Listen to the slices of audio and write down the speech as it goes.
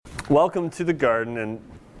Welcome to the garden, and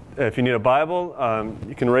if you need a Bible,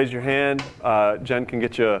 you can raise your hand. Jen can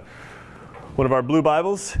get you one of our blue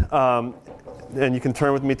Bibles, and you can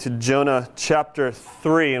turn with me to Jonah chapter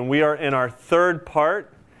 3, and we are in our third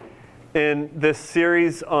part in this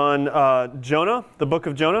series on Jonah, the book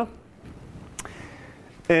of Jonah.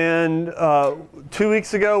 And 2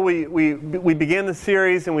 weeks ago, we began the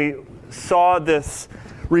series, and we saw this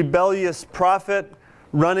rebellious prophet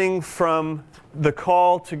running from the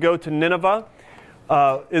call to go to Nineveh.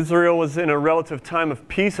 Israel was in a relative time of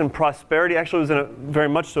peace and prosperity. Actually, it was in a very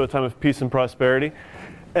much so a time of peace and prosperity.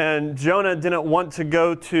 And Jonah didn't want to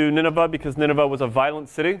go to Nineveh because Nineveh was a violent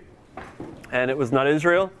city, and it was not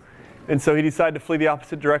Israel. And so he decided to flee the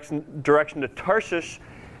opposite direction to Tarshish.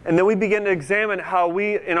 And then we began to examine how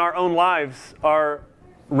we, in our own lives, are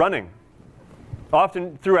running,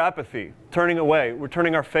 often through apathy, turning away. We're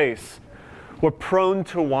turning our face. We're prone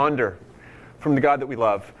to wander from the God that we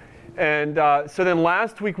love. And so then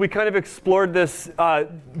last week we kind of explored this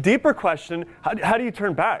deeper question, how do you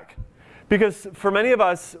turn back? Because for many of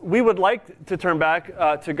us, we would like to turn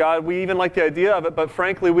back to God. We even like the idea of it, but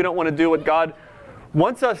frankly, we don't want to do what God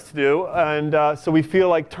wants us to do. And so we feel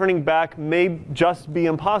like turning back may just be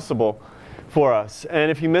impossible for us.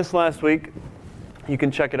 And if you missed last week, you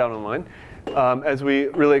can check it out online as we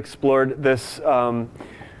really explored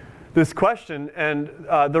this question and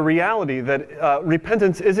the reality that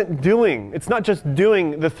repentance it's not just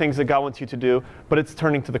doing the things that God wants you to do, but it's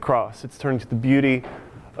turning to the cross. It's turning to the beauty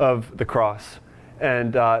of the cross.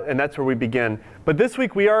 And that's where we begin. But this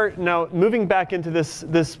week we are now moving back into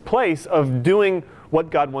this place of doing what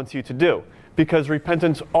God wants you to do, because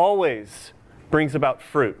repentance always brings about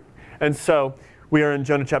fruit. And so we are in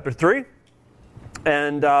Jonah chapter 3,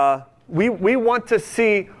 and we want to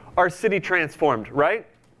see our city transformed, right?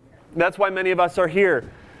 That's why many of us are here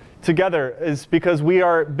together, is because we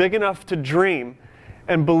are big enough to dream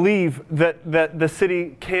and believe that the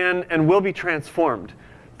city can and will be transformed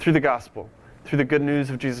through the gospel, through the good news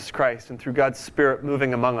of Jesus Christ, and through God's Spirit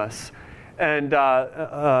moving among us. And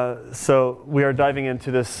so we are diving into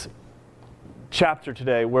this chapter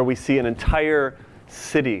today where we see an entire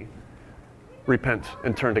city repent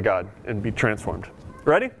and turn to God and be transformed.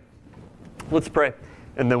 Ready? Let's pray,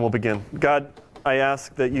 and then we'll begin. God, I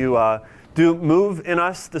ask that you do move in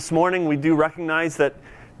us this morning. We do recognize that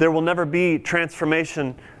there will never be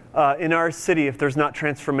transformation in our city if there's not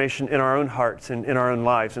transformation in our own hearts and in our own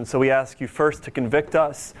lives. And so we ask you first to convict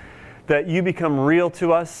us, that you become real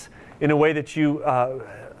to us in a way that you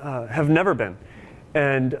have never been,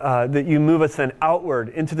 and that you move us then outward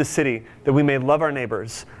into the city, that we may love our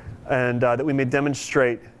neighbors, and that we may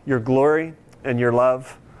demonstrate your glory and your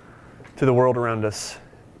love to the world around us.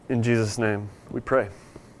 In Jesus' name we pray.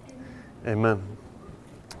 Amen.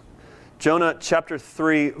 Jonah chapter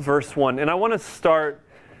 3, verse 1. And I want to start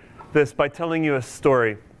this by telling you a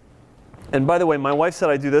story. And by the way, my wife said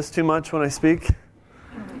I do this too much when I speak.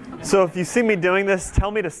 So if you see me doing this,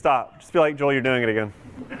 tell me to stop. Just be like, Joel, you're doing it again.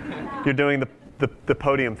 You're doing the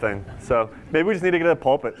podium thing. So maybe we just need to get a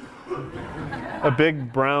pulpit. A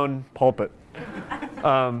big brown pulpit.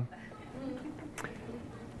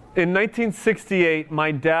 In 1968,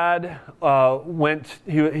 my dad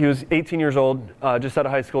he was 18 years old, just out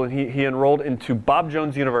of high school, and he enrolled into Bob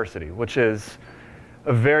Jones University, which is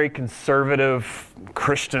a very conservative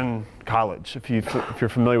Christian college, if you're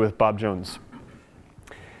familiar with Bob Jones.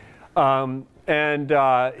 And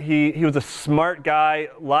he was a smart guy,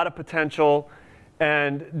 a lot of potential,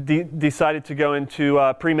 and decided to go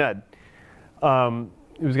into pre-med. He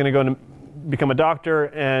was going to go into become a doctor,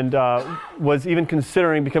 and was even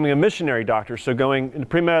considering becoming a missionary doctor. So going into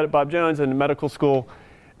pre-med at Bob Jones and medical school,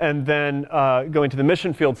 and then going to the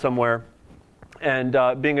mission field somewhere, and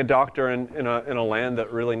being a doctor in a land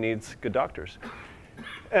that really needs good doctors.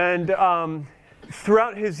 And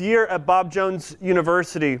throughout his year at Bob Jones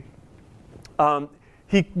University,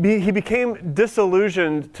 he became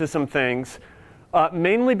disillusioned to some things,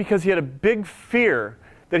 mainly because he had a big fear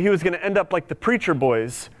that he was going to end up like the preacher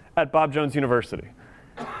boys at Bob Jones University.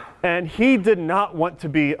 And he did not want to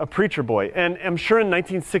be a preacher boy. And I'm sure in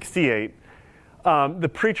 1968, the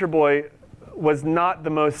preacher boy was not the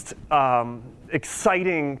most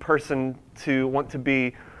exciting person to want to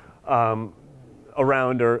be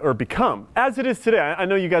around or become, as it is today. I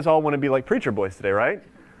know you guys all want to be like preacher boys today, right?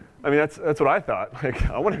 I mean, that's what I thought. Like,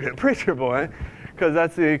 I want to be a preacher boy, because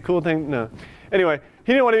that's the cool thing. No. Anyway,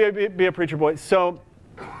 he didn't want to be a preacher boy.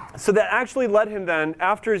 So that actually led him then,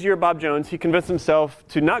 after his year at Bob Jones, he convinced himself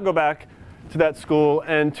to not go back to that school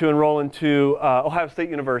and to enroll into Ohio State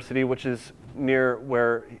University, which is near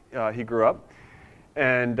where he grew up.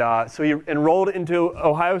 And so he enrolled into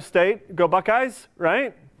Ohio State. Go Buckeyes,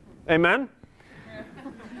 right? Amen?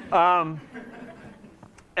 And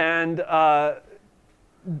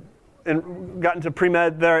got into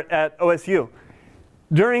pre-med there at OSU.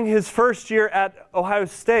 During his first year at Ohio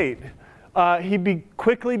State, he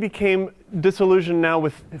quickly became disillusioned now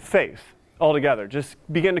with faith altogether. Just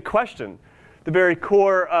began to question the very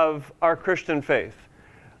core of our Christian faith,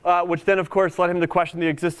 which then, of course, led him to question the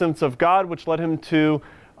existence of God, which led him to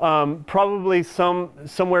probably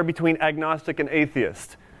somewhere between agnostic and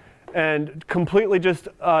atheist, and completely just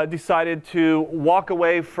decided to walk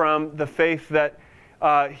away from the faith that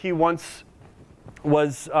he once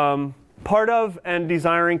was part of and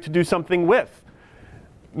desiring to do something with.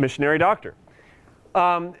 Missionary doctor.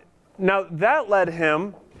 Now that led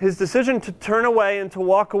him, his decision to turn away and to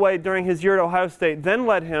walk away during his year at Ohio State then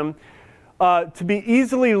led him to be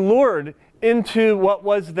easily lured into what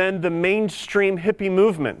was then the mainstream hippie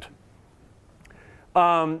movement.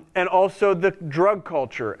 And also the drug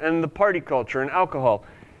culture and the party culture and alcohol.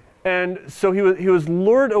 And so he was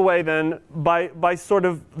lured away then by sort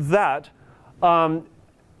of that,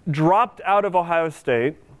 dropped out of Ohio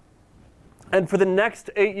State, and for the next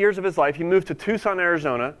 8 years of his life, he moved to Tucson,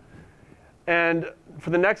 Arizona, and for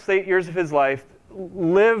the next 8 years of his life,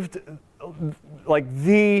 lived like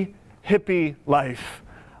the hippie life,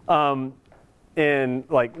 in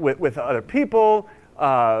like with other people,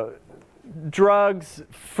 drugs,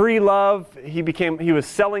 free love. He was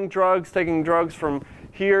selling drugs, taking drugs from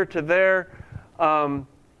here to there,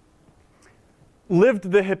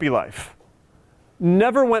 lived the hippie life,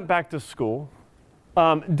 never went back to school,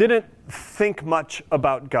 didn't think much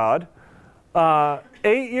about God.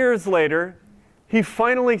 8 years later, he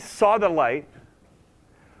finally saw the light,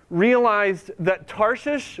 realized that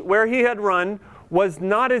Tarshish, where he had run, was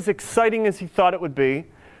not as exciting as he thought it would be,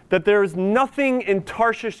 that there was nothing in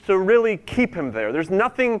Tarshish to really keep him there. There's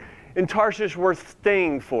nothing in Tarshish worth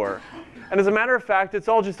staying for. And as a matter of fact, it's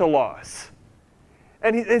all just a loss.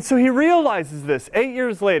 And so he realizes this. 8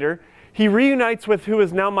 years later, he reunites with who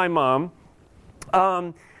is now my mom.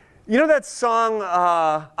 You know that song,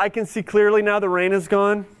 I Can See Clearly Now the Rain Is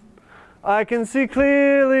Gone? I can see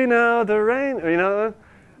clearly now the rain, you know?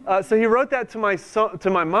 So he wrote that to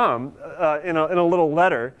my mom in a little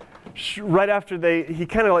letter. Right after he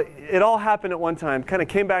kind of it all happened at one time, kind of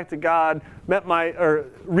came back to God,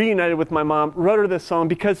 reunited with my mom, wrote her this song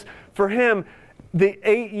because for him, the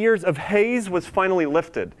 8 years of haze was finally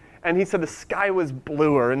lifted. And he said the sky was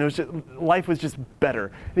bluer and life was just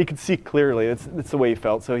better. And he could see clearly. It's the way he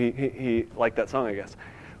felt, so he liked that song, I guess.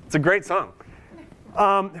 It's a great song.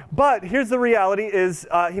 But here's the reality is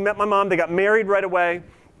he met my mom, they got married right away.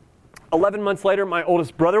 11 months later, my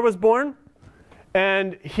oldest brother was born.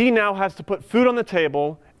 And he now has to put food on the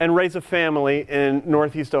table and raise a family in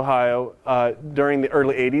Northeast Ohio during the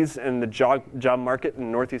early 80s. And the job market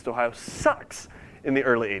in Northeast Ohio sucks in the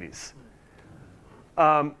early 80s.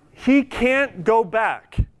 He can't go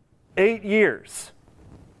back 8 years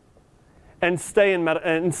and stay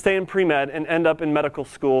in pre-med and end up in medical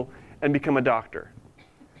school and become a doctor.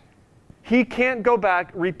 He can't go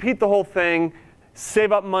back, repeat the whole thing,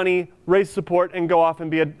 save up money, raise support, and go off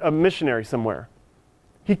and be a missionary somewhere.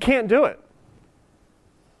 He can't do it.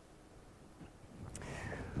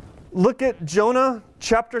 Look at Jonah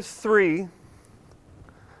chapter 3,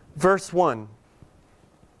 verse 1.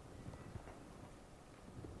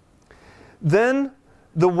 Then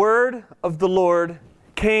the word of the Lord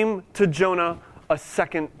came to Jonah a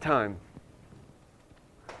second time.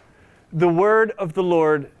 The word of the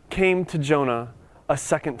Lord came to Jonah a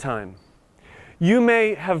second time. You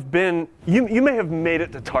may have made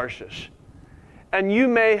it to Tarshish. And you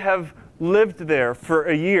may have lived there for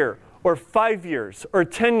a year, or 5 years, or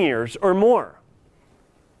 10 years, or more.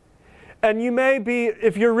 And you may be,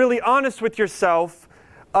 if you're really honest with yourself,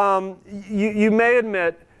 you may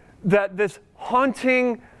admit that this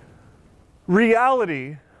haunting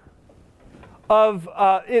reality of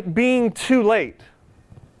it being too late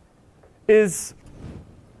is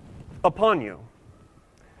upon you.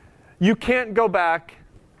 You can't go back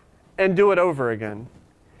and do it over again.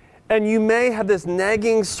 And you may have this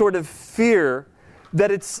nagging sort of fear that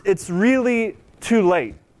it's really too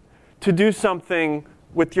late to do something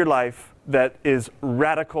with your life that is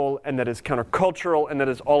radical and that is countercultural and that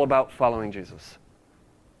is all about following Jesus.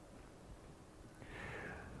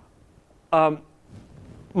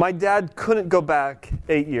 My dad couldn't go back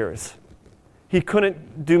 8 years. He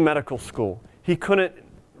couldn't do medical school. He couldn't,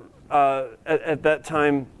 at that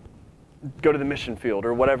time, go to the mission field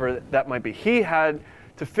or whatever that might be. He had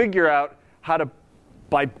to figure out how to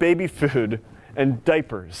buy baby food and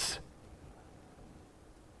diapers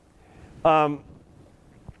Now,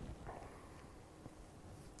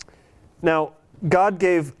 God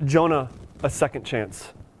gave Jonah a second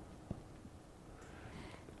chance.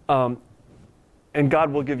 And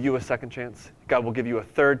God will give you a second chance. God will give you a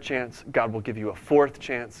third chance. God will give you a fourth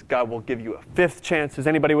chance. God will give you a fifth chance. Is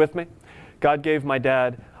anybody with me? God gave my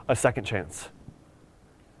dad a second chance.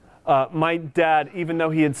 My dad, even though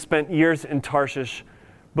he had spent years in Tarshish,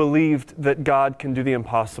 believed that God can do the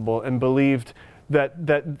impossible and believed that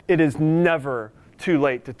it is never too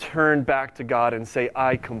late to turn back to God and say,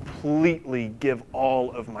 I completely give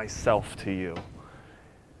all of myself to you,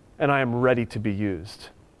 and I am ready to be used.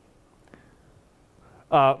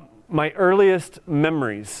 My earliest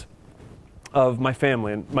memories of my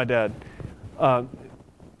family and my dad,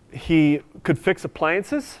 he could fix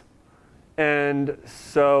appliances, and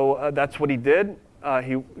so that's what he did.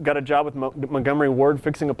 He got a job with Montgomery Ward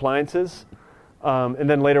fixing appliances, and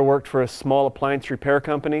then later worked for a small appliance repair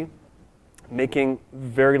company, making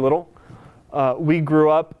very little. We grew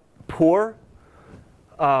up poor.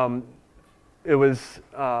 It was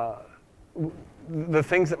the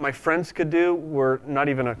things that my friends could do were not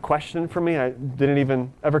even a question for me. I didn't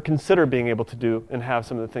even ever consider being able to do and have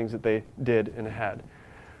some of the things that they did and had.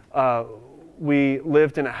 We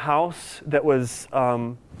lived in a house that was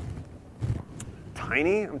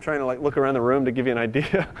tiny. I'm trying to look around the room to give you an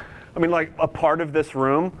idea. I mean, a part of this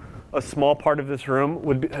room, a small part of this room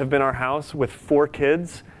would have been our house with 4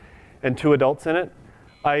 kids and 2 adults in it.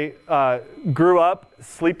 I grew up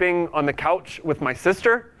sleeping on the couch with my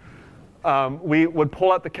sister. We would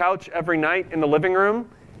pull out the couch every night in the living room,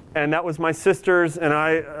 and that was my sister's and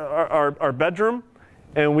our bedroom,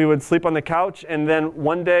 and we would sleep on the couch. And then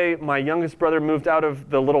one day, my youngest brother moved out of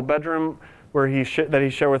the little bedroom where that he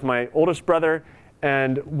shared with my oldest brother,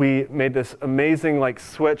 and we made this amazing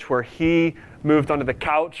switch where he moved onto the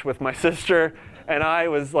couch with my sister, and I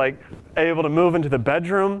was able to move into the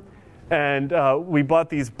bedroom. And we bought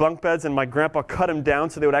these bunk beds, and my grandpa cut them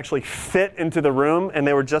down so they would actually fit into the room, and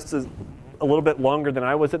they were just a little bit longer than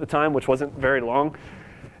I was at the time, which wasn't very long.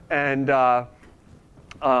 And that's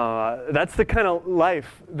the kind of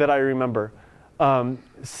life that I remember,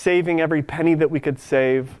 saving every penny that we could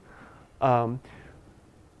save. But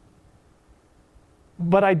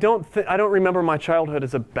I don't remember my childhood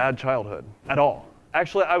as a bad childhood at all.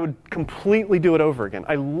 Actually, I would completely do it over again.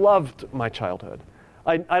 I loved my childhood.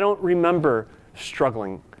 I don't remember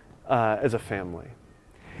struggling as a family.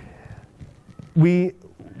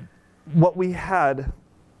 What we had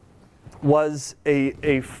was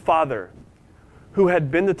a father who had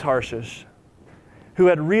been to Tarshish, who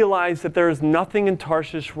had realized that there is nothing in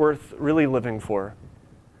Tarshish worth really living for,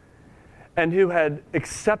 and who had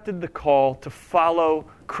accepted the call to follow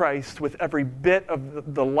Christ with every bit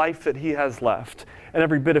of the life that he has left, and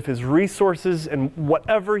every bit of his resources, and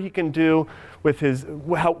whatever he can do with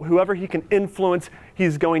whoever he can influence,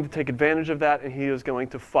 he's going to take advantage of that, and he is going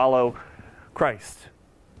to follow Christ.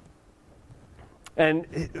 And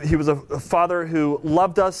he was a father who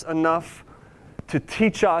loved us enough to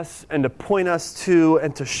teach us and to point us to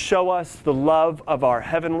and to show us the love of our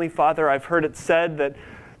Heavenly Father. I've heard it said that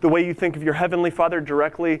the way you think of your Heavenly Father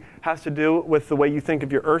directly has to do with the way you think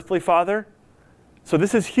of your earthly father. So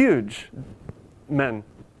this is huge, men,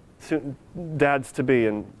 dads to be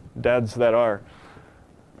and dads that are.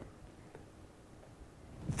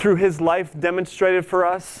 Through his life demonstrated for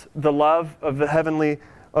us the love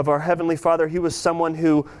of our Heavenly Father. He was someone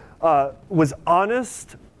who was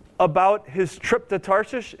honest about his trip to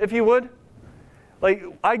Tarshish, if you would.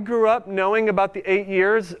 I grew up knowing about the 8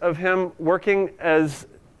 years of him working as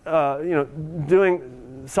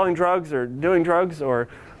selling drugs or doing drugs or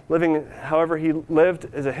living however he lived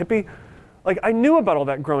as a hippie. I knew about all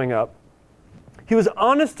that growing up. He was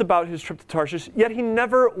honest about his trip to Tarshish, yet he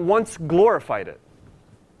never once glorified it.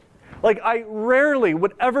 I rarely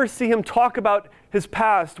would ever see him talk about his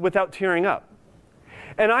past without tearing up.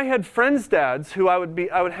 And I had friends' dads who I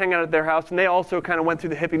would hang out at their house, and they also kind of went through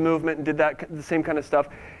the hippie movement and did the same kind of stuff.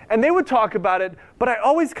 And they would talk about it, but I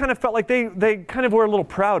always kind of felt like they kind of were a little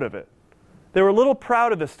proud of it. They were a little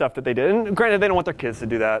proud of the stuff that they did. And granted, they don't want their kids to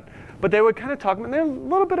do that, but they would kind of talk about a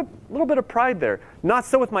little bit of pride there. Not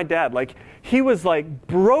so with my dad. He was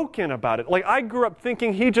broken about it. I grew up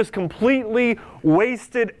thinking he just completely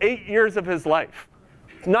wasted 8 years of his life.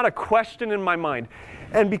 Not a question in my mind.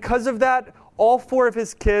 And because of that, all 4 of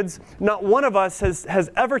his kids, not one of us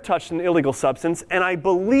has ever touched an illegal substance, and I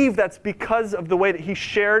believe that's because of the way that he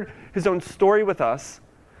shared his own story with us.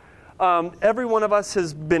 Every one of us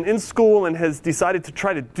has been in school and has decided to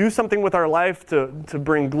try to do something with our life to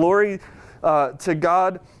bring glory to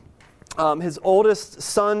God. His oldest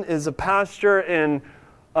son is a pastor in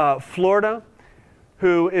Florida,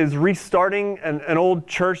 who is restarting an old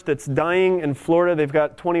church that's dying in Florida. They've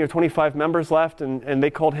got 20 or 25 members left, and they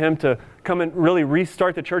called him to come and really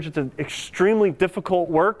restart the church. It's an extremely difficult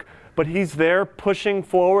work, but he's there pushing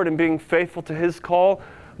forward and being faithful to his call.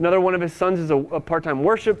 Another one of his sons is a part-time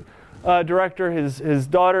worship director. His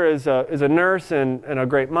daughter is a nurse and a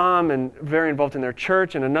great mom and very involved in their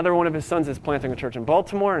church. And another one of his sons is planting a church in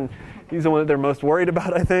Baltimore, and he's the one that they're most worried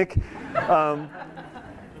about, I think.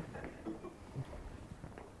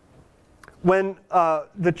 When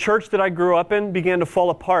the church that I grew up in began to fall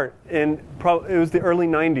apart, it was the early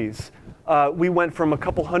 90s, we went from a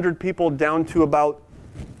couple hundred people down to about,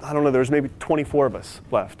 I don't know, there was maybe 24 of us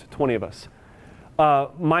left, 20 of us.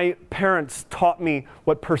 My parents taught me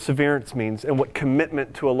what perseverance means and what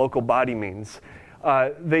commitment to a local body means.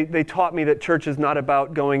 They taught me that church is not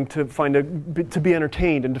about going to to be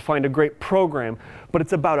entertained and to find a great program, but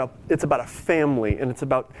it's about a family, and it's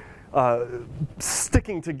about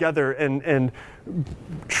sticking together and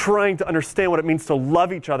trying to understand what it means to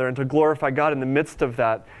love each other and to glorify God in the midst of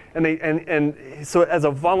that. And so as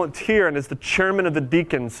a volunteer and as the chairman of the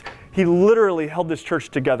deacons, he literally held this church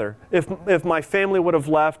together. If my family would have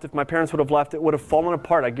left, if my parents would have left, it would have fallen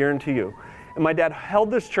apart, I guarantee you. And my dad held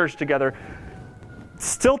this church together.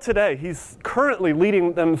 Still today, he's currently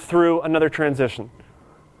leading them through another transition.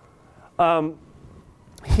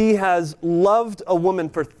 He has loved a woman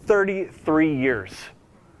for 33 years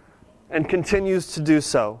and continues to do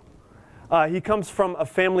so. He comes from a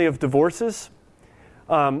family of divorces.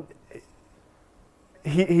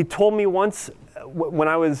 He told me once when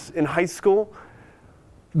I was in high school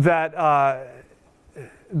that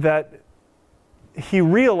he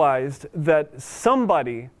realized that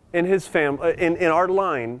somebody in his family, in our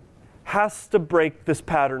line, has to break this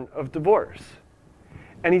pattern of divorce.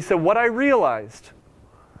 And he said, what I realized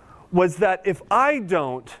was that if I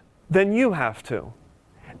don't, then you have to.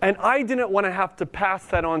 And I didn't want to have to pass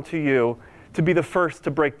that on to you to be the first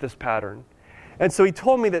to break this pattern. And so he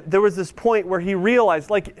told me that there was this point where he realized,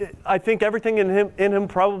 I think everything in him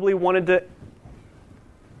probably wanted to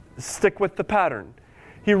stick with the pattern.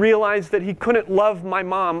 He realized that he couldn't love my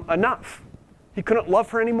mom enough. He couldn't love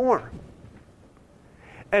her anymore.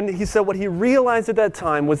 And he said what he realized at that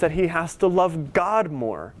time was that he has to love God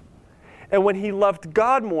more. And when he loved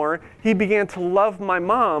God more, he began to love my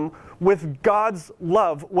mom with God's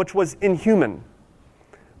love, which was inhuman,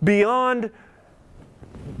 beyond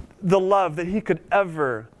the love that he could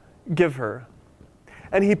ever give her.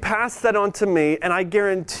 And he passed that on to me, and I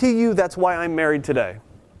guarantee you that's why I'm married today.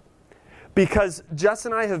 Because Jess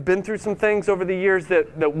and I have been through some things over the years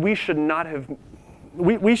that we should not have,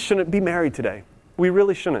 we shouldn't be married today. We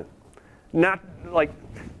really shouldn't.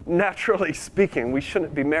 Naturally speaking, we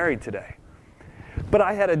shouldn't be married today. But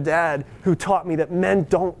I had a dad who taught me that men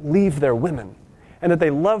don't leave their women, and that they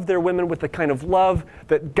love their women with the kind of love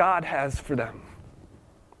that God has for them.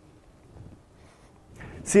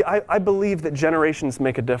 See, I believe that generations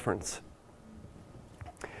make a difference.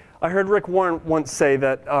 I heard Rick Warren once say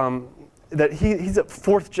that he's a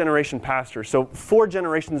fourth-generation pastor. So 4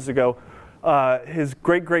 generations ago, his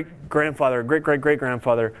great-great-grandfather,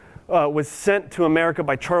 great-great-great-grandfather, was sent to America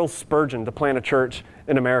by Charles Spurgeon to plant a church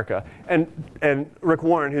in America. And Rick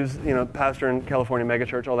Warren, who's pastor in California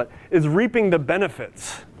megachurch, all that, is reaping the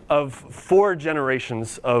benefits of 4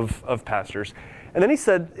 generations of pastors. And then he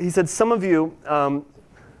said, some of you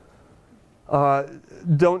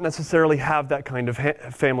don't necessarily have that kind of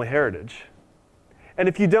family heritage. And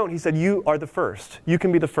if you don't, he said, you are the first. You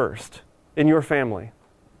can be the first in your family.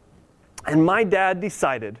 And my dad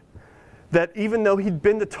decided that even though he'd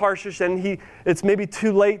been to Tarshish and it's maybe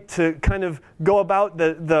too late to kind of go about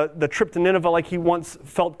the trip to Nineveh like he once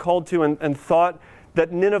felt called to and thought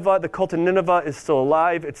that Nineveh, the cult of Nineveh is still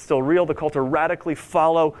alive, it's still real, the cult to radically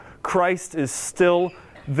follow Christ is still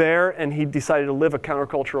there, and he decided to live a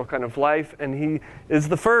countercultural kind of life, and he is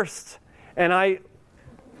the first. And I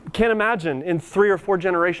can't imagine in 3 or 4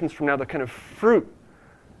 generations from now the kind of fruit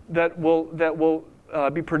that will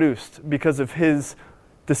be produced because of his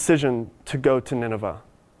decision to go to Nineveh.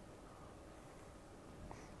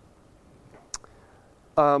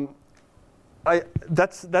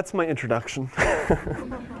 That's my introduction.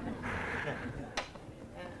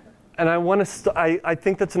 And I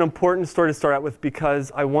think that's an important story to start out with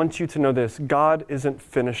because I want you to know this. God isn't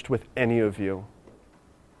finished with any of you.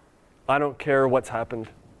 I don't care what's happened.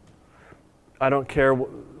 I don't care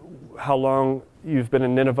how long you've been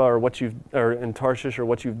in Nineveh or in Tarshish or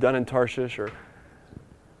what you've done in Tarshish.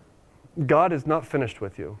 God is not finished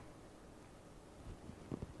with you.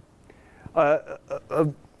 A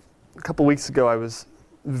couple weeks ago, I was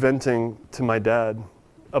venting to my dad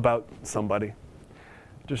about somebody.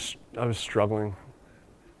 I was struggling,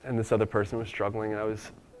 and this other person was struggling, and I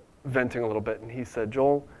was venting a little bit, and he said,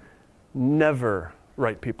 Joel, never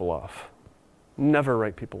write people off. Never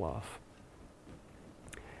write people off.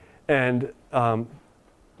 And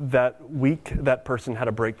that week, that person had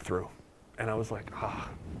a breakthrough. And I was like, oh,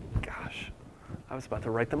 gosh, I was about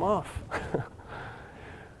to write them off.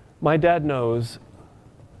 My dad knows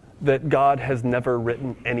that God has never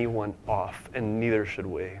written anyone off, and neither should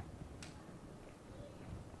we.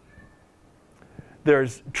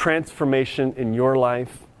 There's transformation in your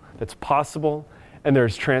life that's possible, and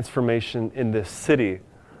there's transformation in this city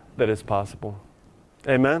that is possible.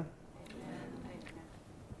 Amen?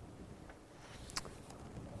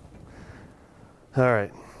 All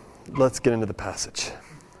right, let's get into the passage.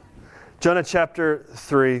 Jonah chapter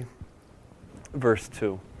 3, verse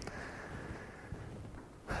 2.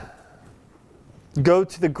 Go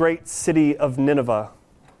to the great city of Nineveh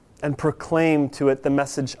and proclaim to it the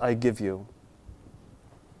message I give you.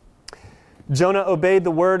 Jonah obeyed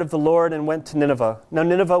the word of the Lord and went to Nineveh. Now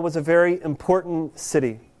Nineveh was a very important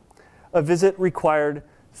city. A visit required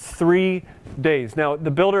 3 days. Now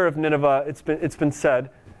the builder of Nineveh, it's been said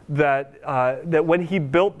that when he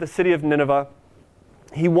built the city of Nineveh,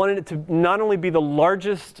 he wanted it to not only be the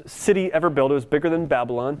largest city ever built, it was bigger than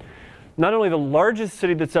Babylon, not only the largest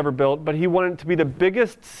city that's ever built, but he wanted it to be the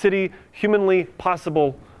biggest city humanly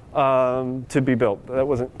possible to be built. That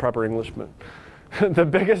wasn't proper English, but the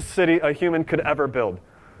biggest city a human could ever build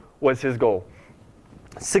was his goal.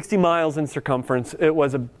 60 miles in circumference. It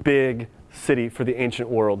was a big city for the ancient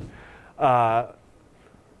world.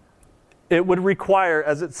 It would require,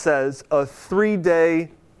 as it says, a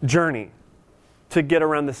 3-day journey to get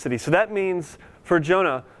around the city. So that means for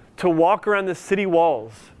Jonah to walk around the city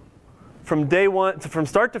walls from day one, from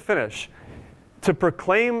start to finish, to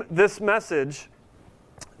proclaim this message,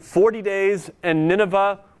 40 days and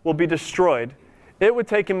Nineveh will be destroyed. It would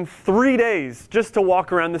take him 3 days just to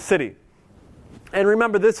walk around the city. And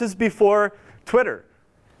remember, this is before Twitter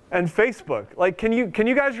and Facebook. Like, can you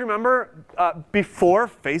guys remember before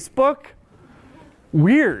Facebook?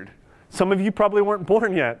 Weird. Some of you probably weren't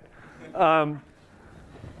born yet.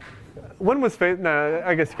 When was Facebook? Nah,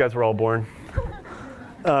 I guess you guys were all born.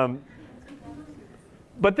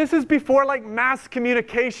 But this is before like mass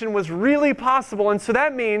communication was really possible, and so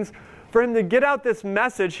that means for him to get out this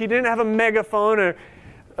message, he didn't have a megaphone or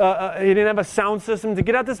he didn't have a sound system. To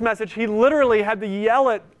get out this message, he literally had to yell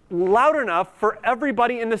it loud enough for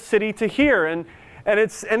everybody in the city to hear. And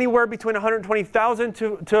it's anywhere between 120,000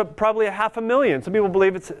 to probably 500,000. Some people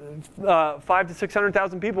believe it's 500,000 to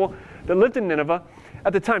 600,000 people that lived in Nineveh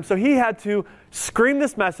at the time. So he had to scream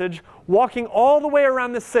this message, walking all the way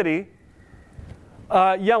around the city,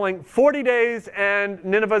 yelling, 40 days and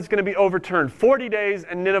Nineveh is going to be overturned. 40 days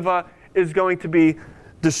and Nineveh is going to be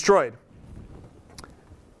destroyed.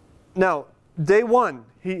 Now, day one,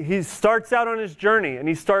 he starts out on his journey and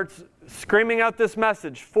he starts screaming out this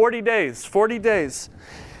message, 40 days, 40 days.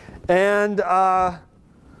 And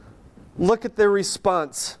look at the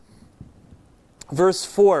response. Verse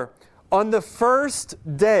 4, on the first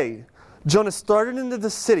day, Jonah started into the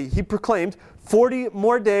city. He proclaimed, 40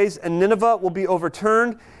 more days and Nineveh will be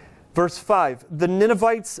overturned. Verse 5, the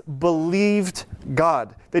Ninevites believed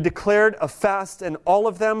God. They declared a fast, and all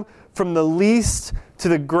of them, from the least to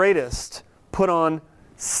the greatest, put on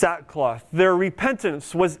sackcloth. Their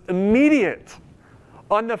repentance was immediate.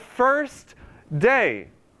 On the first day,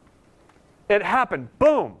 it happened.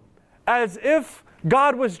 Boom. As if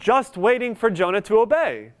God was just waiting for Jonah to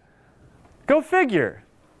obey. Go figure.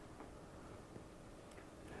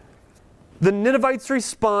 The Ninevites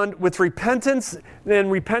respond with repentance,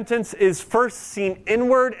 and repentance is first seen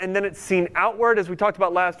inward and then it's seen outward. As we talked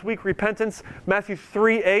about last week, repentance, Matthew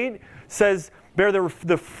 3:8 says, bear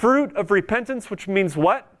the fruit of repentance, which means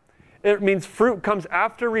what? It means fruit comes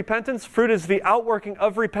after repentance. Fruit is the outworking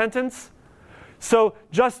of repentance. So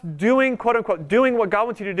just doing, quote unquote, doing what God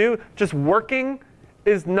wants you to do, just working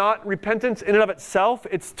is not repentance in and of itself.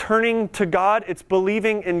 It's turning to God. It's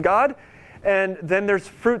believing in God. And then there's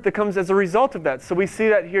fruit that comes as a result of that. So we see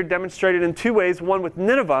that here demonstrated in two ways. One with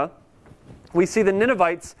Nineveh. We see the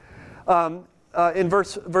Ninevites, in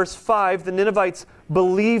verse 5, the Ninevites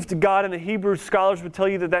believed God, and the Hebrew scholars would tell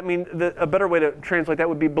you that means a better way to translate that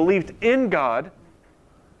would be believed in God.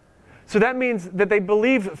 So that means that they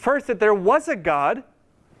believed first that there was a God,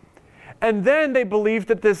 and then they believed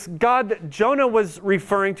that this God that Jonah was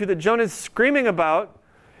referring to, that Jonah is screaming about,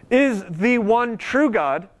 is the one true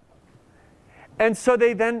God. And so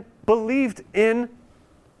they then believed in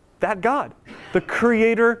that God, the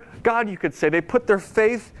creator God, you could say. They put their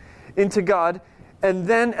faith into God. And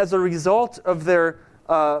then as a result of their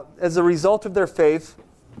faith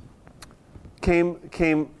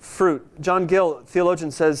came fruit. John Gill,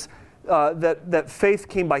 theologian, says that faith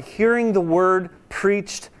came by hearing the word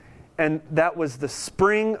preached, and that was the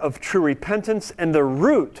spring of true repentance and the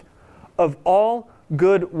root of all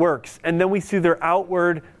good works. And then we see their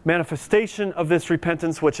outward manifestation of this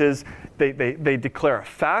repentance, which is they declare a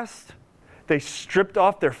fast. They stripped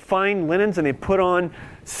off their fine linens and they put on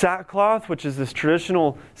sackcloth, which is this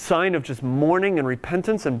traditional sign of just mourning and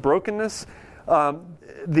repentance and brokenness.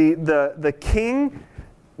 The king,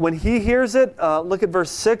 when he hears it, look at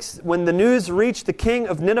verse 6. When the news reached the king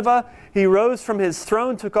of Nineveh, he rose from his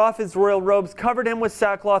throne, took off his royal robes, covered him with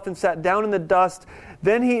sackcloth, and sat down in the dust.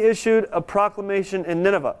 Then he issued a proclamation in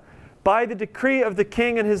Nineveh. By the decree of the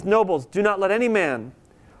king and his nobles, do not let any man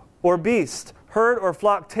or beast, herd or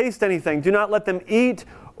flock taste anything. Do not let them eat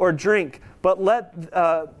or drink, but let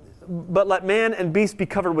man and beast be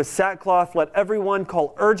covered with sackcloth. Let everyone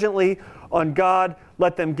call urgently on God.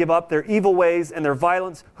 Let them give up their evil ways and their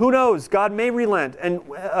violence. Who knows? God may relent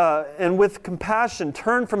and with compassion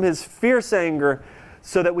turn from his fierce anger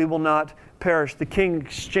so that we will not perish. The king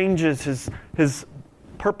exchanges his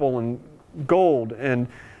purple and gold and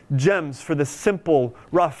gems for the simple,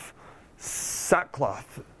 rough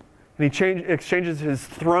sackcloth. And he exchanges his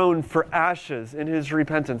throne for ashes in his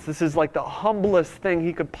repentance. This is like the humblest thing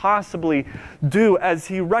he could possibly do, as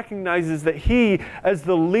he recognizes that he, as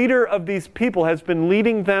the leader of these people, has been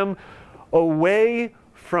leading them away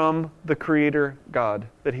from the Creator God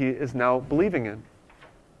that he is now believing in.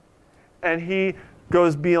 And he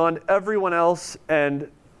goes beyond everyone else and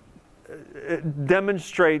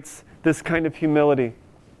demonstrates this kind of humility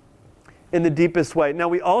in the deepest way. Now,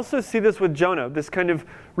 we also see this with Jonah, this kind of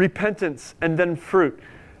repentance and then fruit.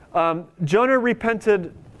 Jonah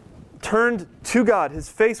repented, turned to God. His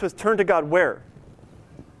face was turned to God where?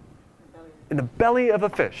 In the belly of a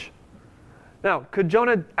fish. Now, could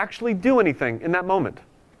Jonah actually do anything in that moment?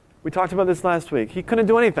 We talked about this last week. He couldn't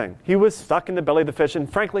do anything. He was stuck in the belly of the fish,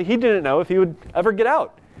 and frankly, he didn't know if he would ever get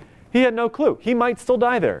out. He had no clue. He might still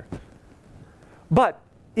die there. But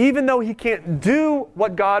even though he can't do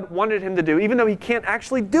what God wanted him to do, even though he can't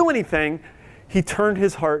actually do anything, he turned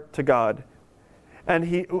his heart to God.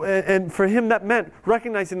 And for him that meant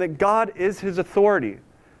recognizing that God is his authority,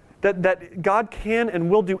 that God can and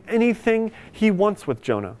will do anything he wants with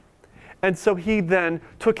Jonah. And so he then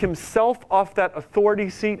took himself off that authority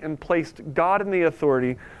seat and placed God in the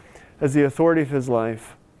authority as the authority of his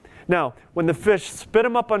life. Now, when the fish spit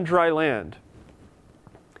him up on dry land,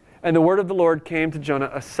 and the word of the Lord came to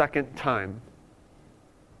Jonah a second time,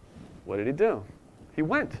 what did he do? He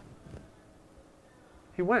went.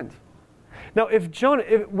 He went. Now,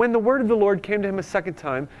 when the word of the Lord came to him a second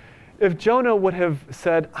time, if Jonah would have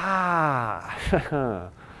said, I've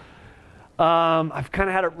kind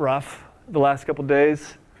of had it rough the last couple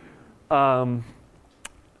days. I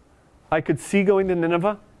could see going to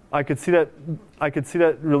Nineveh. I could see that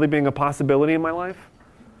really being a possibility in my life.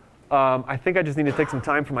 I think I just need to take some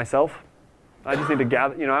time for myself. I just need to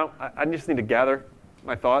gather, I just need to gather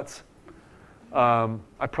my thoughts. I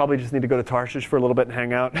probably just need to go to Tarshish for a little bit and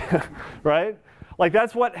hang out, right? Like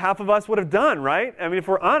that's what half of us would have done, right? I mean, if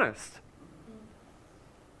we're honest.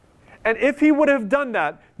 And if he would have done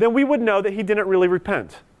that, then we would know that he didn't really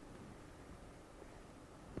repent.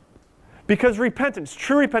 Because repentance,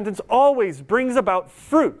 true repentance, always brings about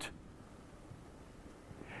fruit.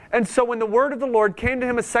 And so when the word of the Lord came to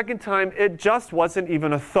him a second time, it just wasn't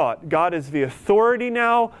even a thought. God is the authority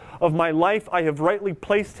now of my life. I have rightly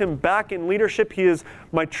placed him back in leadership. He is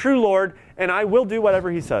my true Lord, and I will do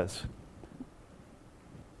whatever he says.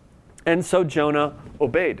 And so Jonah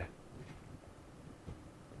obeyed.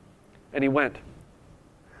 And he went.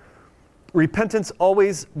 Repentance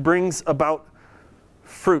always brings about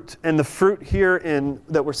fruit. And the fruit here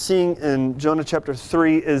that we're seeing in Jonah chapter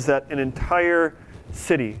 3 is that an entire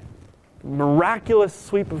city, miraculous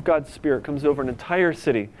sweep of God's Spirit comes over an entire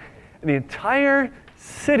city, and the entire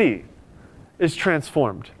city is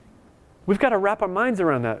transformed. We've got to wrap our minds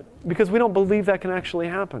around that because we don't believe that can actually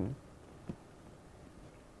happen.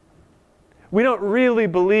 We don't really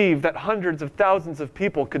believe that hundreds of thousands of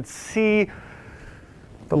people could see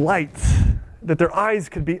the light, that their eyes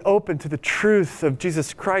could be open to the truth of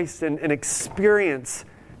Jesus Christ and experience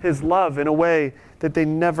his love in a way that they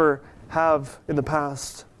never have in the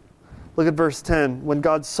past. Look at verse 10. When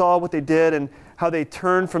God saw what they did and how they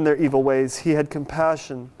turned from their evil ways, he had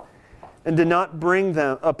compassion and did not bring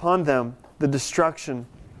upon them the destruction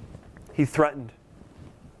he threatened.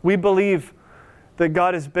 We believe that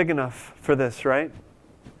God is big enough for this, right?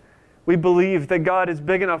 We believe that God is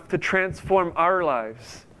big enough to transform our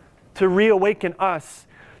lives, to reawaken us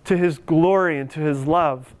to His glory and to His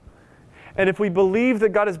love. And if we believe that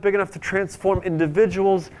God is big enough to transform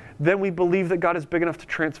individuals, then we believe that God is big enough to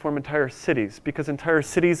transform entire cities, because entire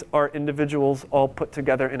cities are individuals all put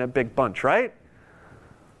together in a big bunch, right?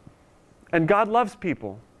 And God loves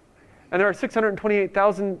people. And there are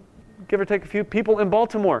 628,000, give or take a few, people in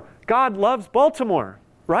Baltimore. God loves Baltimore,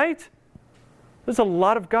 right? There's a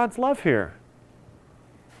lot of God's love here.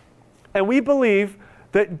 And we believe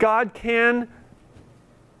that God can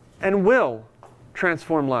and will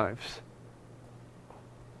transform lives,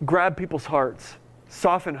 grab people's hearts,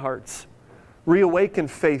 soften hearts, reawaken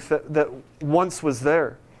faith that once was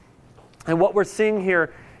there. And what we're seeing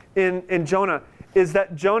here in Jonah is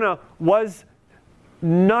that Jonah was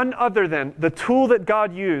none other than the tool that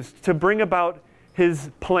God used to bring about His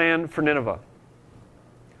plan for Nineveh.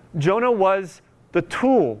 Jonah was the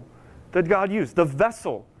tool that God used, the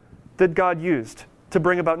vessel that God used to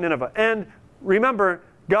bring about Nineveh. And remember,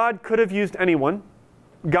 God could have used anyone.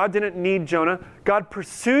 God didn't need Jonah. God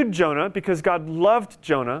pursued Jonah because God loved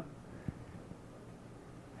Jonah.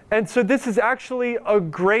 And so this is actually a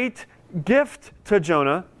great gift to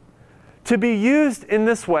Jonah to be used in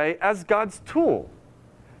this way as God's tool.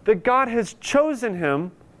 That God has chosen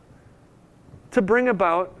him to bring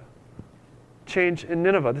about change in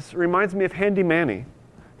Nineveh. This reminds me of Handy Manny.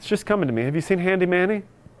 It's just coming to me. Have you seen Handy Manny?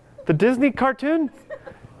 The Disney cartoon?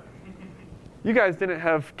 You guys didn't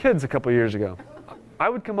have kids a couple years ago. I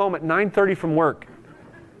would come home at 9:30 from work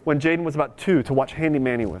when Jaden was about 2 to watch Handy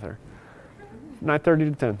Manny with her.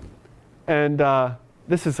 9:30 to 10. And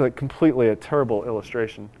this is like completely a terrible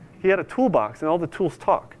illustration. He had a toolbox and all the tools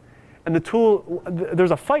talk. And the tool, there's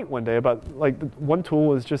a fight one day about, like, one tool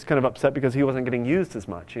was just kind of upset because he wasn't getting used as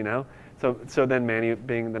much, you know? So then Manny,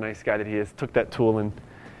 being the nice guy that he is, took that tool and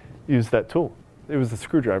used that tool. It was the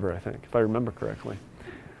screwdriver, I think, if I remember correctly.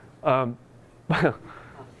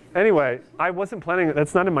 Anyway, I wasn't planning,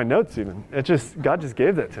 that's not in my notes even. God just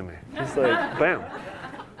gave that to me. Just like,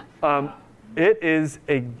 bam. It is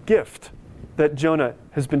a gift that Jonah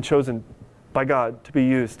has been chosen by God to be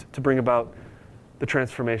used to bring about the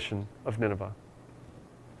transformation of Nineveh.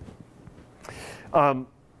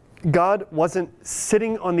 God wasn't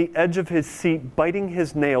sitting on the edge of his seat, biting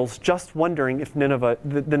his nails, just wondering if the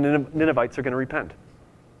Ninevites are going to repent.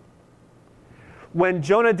 When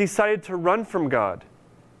Jonah decided to run from God,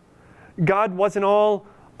 God wasn't all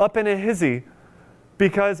up in a hizzy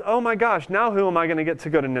because, oh my gosh, now who am I going to get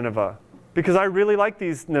to go to Nineveh? Because I really like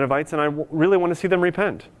these Ninevites and I really want to see them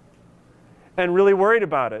repent. And really worried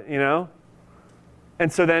about it, you know?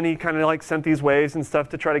 And so then he kind of like sent these waves and stuff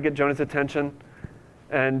to try to get Jonah's attention.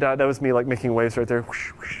 And that was me like making waves right there. Whoosh,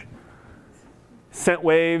 whoosh. Sent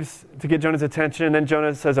waves to get Jonah's attention. And then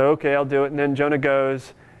Jonah says, oh, okay, I'll do it. And then Jonah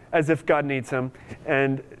goes as if God needs him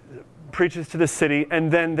and preaches to the city.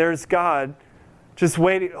 And then there's God just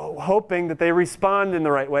waiting, hoping that they respond in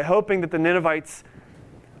the right way, hoping that the Ninevites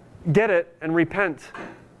get it and repent.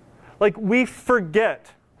 Like, we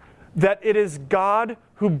forget that it is God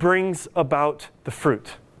who brings about the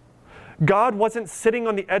fruit. God wasn't sitting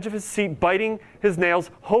on the edge of his seat, biting his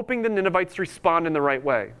nails, hoping the Ninevites respond in the right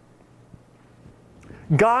way.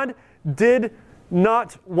 God did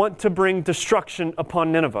not want to bring destruction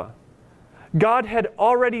upon Nineveh. God had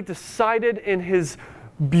already decided in his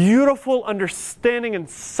beautiful understanding and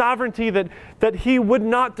sovereignty that he would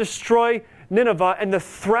not destroy Nineveh, and the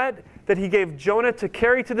threat that he gave Jonah to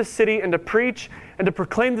carry to the city and to preach and to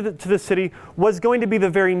proclaim to the city was going to be the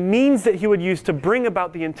very means that he would use to bring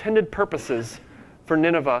about the intended purposes for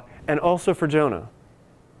Nineveh and also for Jonah.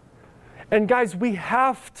 And guys, we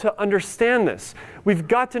have to understand this. We've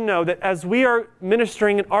got to know that as we are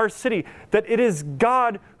ministering in our city, that it is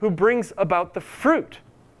God who brings about the fruit,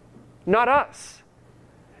 not us.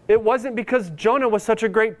 It wasn't because Jonah was such a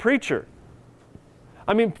great preacher.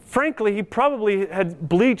 I mean, frankly, he probably had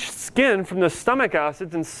bleached skin from the stomach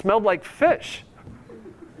acids and smelled like fish.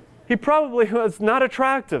 He probably was not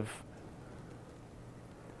attractive.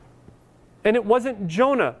 And it wasn't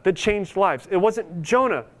Jonah that changed lives. It wasn't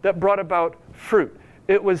Jonah that brought about fruit.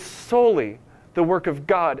 It was solely the work of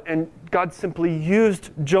God, and God simply used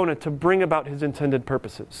Jonah to bring about his intended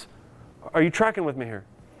purposes. Are you tracking with me here?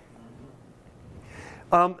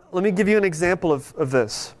 Let me give you an example of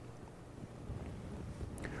this.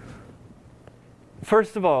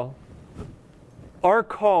 First of all, our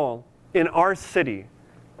call in our city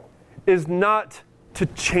is not to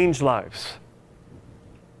change lives.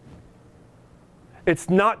 It's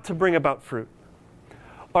not to bring about fruit.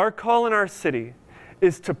 Our call in our city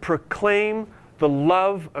is to proclaim the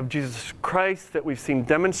love of Jesus Christ that we've seen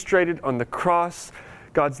demonstrated on the cross,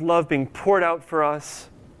 God's love being poured out for us,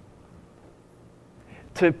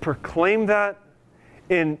 to proclaim that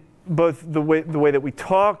in both the way that we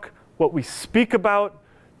talk, what we speak about,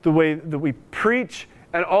 the way that we preach,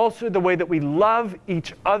 and also the way that we love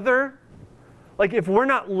each other. Like, if we're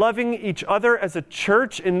not loving each other as a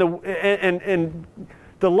church and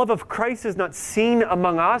the love of Christ is not seen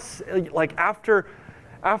among us, like after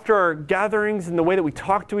our gatherings and the way that we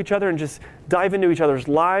talk to each other and just dive into each other's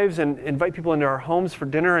lives and invite people into our homes for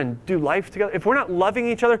dinner and do life together, if we're not loving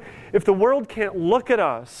each other, if the world can't look at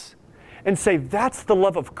us and say, that's the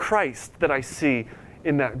love of Christ that I see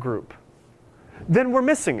in that group, then we're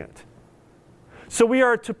missing it. So we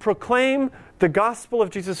are to proclaim the gospel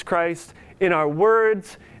of Jesus Christ in our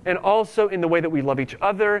words and also in the way that we love each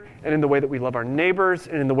other and in the way that we love our neighbors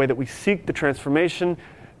and in the way that we seek the transformation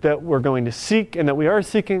that we're going to seek and that we are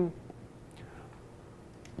seeking.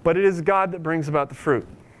 But it is God that brings about the fruit.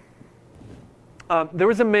 There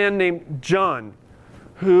was a man named John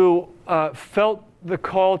who felt the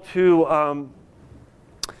call to,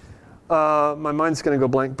 my mind's going to go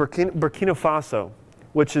blank, Burkina Faso,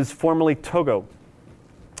 which is formerly Togo,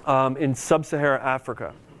 in sub-Saharan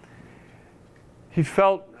Africa. He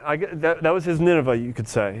felt, that was his Nineveh, you could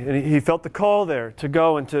say. And he felt the call there to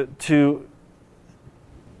go and to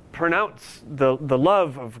pronounce the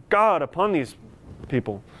love of God upon these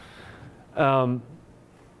people.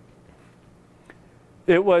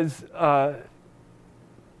 It was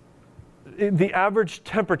the average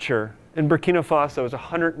temperature in Burkina Faso is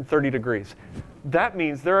 130 degrees. That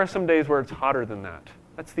means there are some days where it's hotter than that.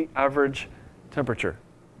 That's the average temperature.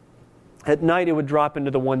 At night, it would drop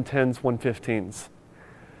into the 110s, 115s.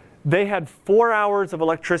 They had 4 hours of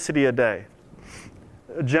electricity a day.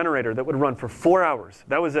 A generator that would run for 4 hours.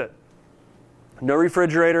 That was it. No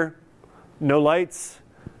refrigerator, no lights,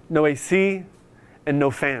 no AC, and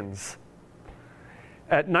no fans.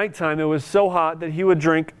 At nighttime, it was so hot that he would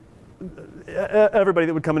drink, everybody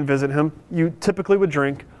that would come and visit him, you typically would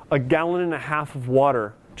drink 1.5 gallons of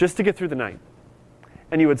water just to get through the night.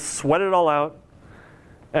 And you would sweat it all out,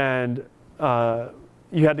 and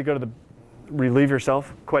you had to go to relieve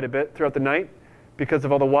yourself quite a bit throughout the night because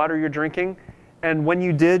of all the water you're drinking. And when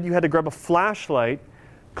you did, you had to grab a flashlight,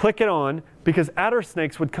 click it on, because adder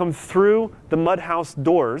snakes would come through the mud house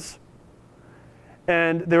doors,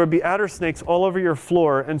 and there would be adder snakes all over your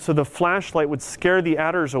floor, and so the flashlight would scare the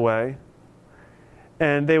adders away,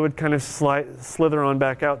 and they would kind of slither on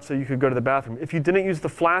back out so you could go to the bathroom. If you didn't use the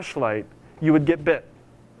flashlight, you would get bit.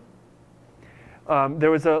 There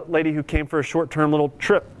was a lady who came for a short-term little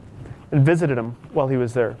trip and visited him while he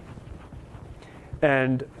was there.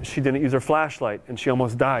 And she didn't use her flashlight, and she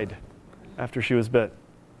almost died after she was bit.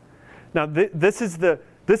 Now, this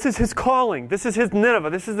is his calling. This is his Nineveh.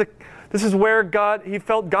 This is where he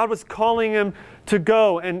felt God was calling him to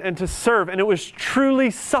go and to serve. And it was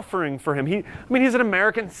truly suffering for him. He's an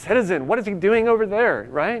American citizen. What is he doing over there,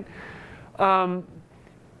 right?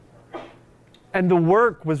 And the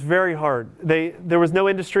work was very hard. There was no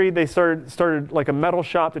industry. They started like a metal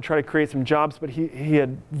shop to try to create some jobs, but he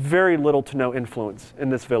had very little to no influence in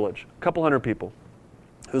this village. A couple hundred people.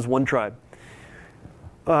 It was one tribe.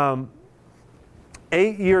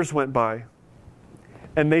 8 years went by,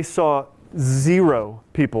 and they saw 0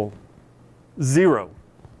 people, 0,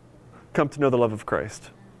 come to know the love of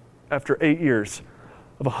Christ. After 8 years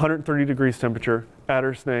of 130 degrees temperature,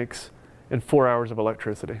 adder snakes, and 4 hours of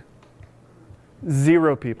electricity.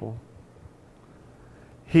 0 people.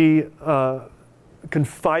 He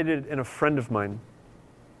confided in a friend of mine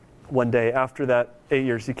one day after that 8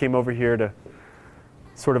 years. He came over here to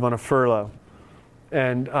sort of on a furlough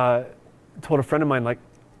and told a friend of mine, like,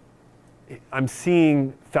 I'm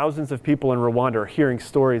seeing thousands of people in Rwanda, or hearing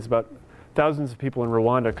stories about thousands of people in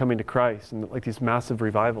Rwanda coming to Christ and like these massive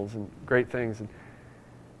revivals and great things. And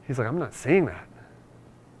he's like, I'm not seeing that.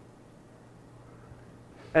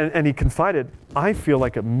 And he confided, I feel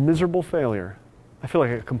like a miserable failure. I feel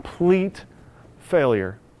like a complete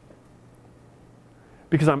failure.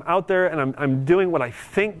 Because I'm out there and I'm doing what I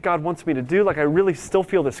think God wants me to do. Like, I really still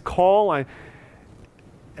feel this call. And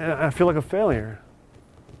I feel like a failure.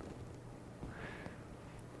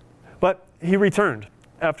 But he returned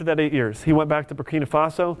after that 8 years. He went back to Burkina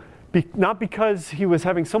Faso, not because he was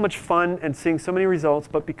having so much fun and seeing so many results,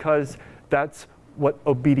 but because that's what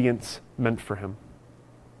obedience meant for him.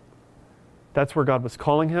 That's where God was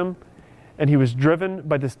calling him, and he was driven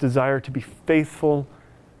by this desire to be faithful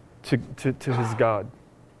to his God.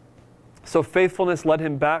 So faithfulness led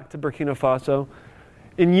him back to Burkina Faso.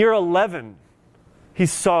 In year 11, he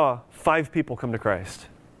saw 5 people come to Christ.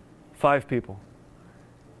 5 people.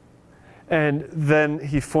 And then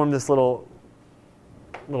he formed this little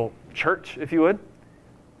church, if you would.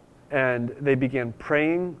 And they began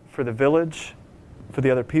praying for the village, for the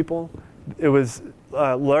other people. It was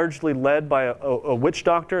largely led by a witch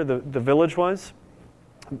doctor, the village was.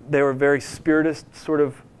 They were very spiritist, sort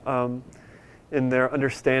of, in their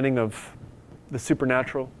understanding of the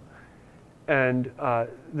supernatural. And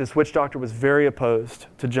this witch doctor was very opposed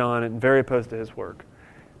to John and very opposed to his work.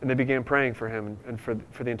 And they began praying for him and for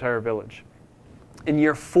the entire village. In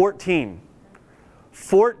year 14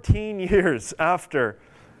 years after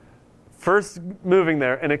first moving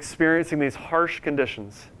there and experiencing these harsh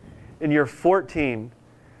conditions, in year 14,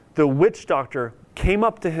 the witch doctor came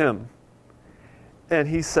up to him and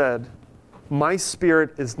he said, "My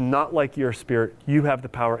spirit is not like your spirit. You have the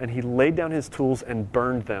power." And he laid down his tools and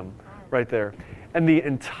burned them right there. And the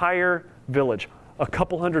entire village, a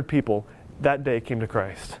couple hundred people, that day came to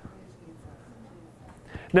Christ.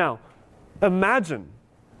 Now, imagine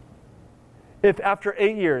if after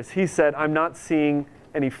 8 years he said, "I'm not seeing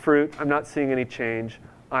any fruit. I'm not seeing any change.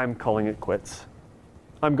 I'm calling it quits.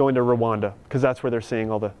 I'm going to Rwanda," because that's where they're seeing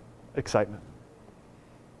all the excitement.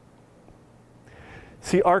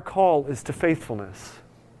 See, our call is to faithfulness.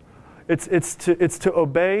 It's to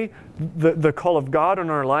obey the call of God on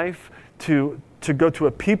our life, to go to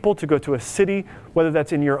a people, to go to a city, whether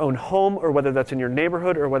that's in your own home or whether that's in your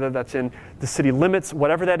neighborhood or whether that's in the city limits,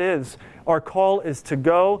 whatever that is. Our call is to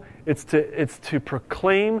go, it's to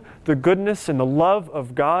proclaim the goodness and the love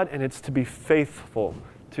of God, and it's to be faithful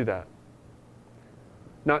to that.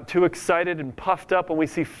 Not too excited and puffed up when we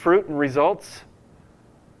see fruit and results,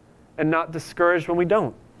 and not discouraged when we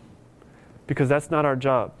don't, because that's not our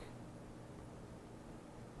job.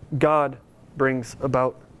 God brings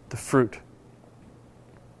about the fruit.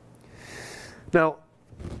 Now,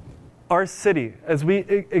 our city, as we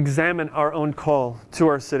examine our own call to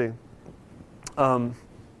our city, is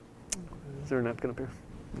there a napkin up here?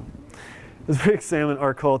 As we examine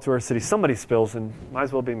our call to our city, somebody spills, and might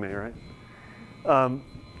as well be me, right?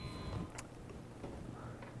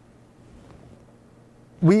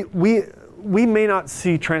 We may not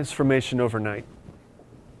see transformation overnight.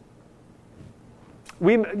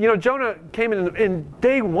 Jonah came in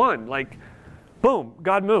day one, like, boom,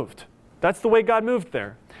 God moved. That's the way God moved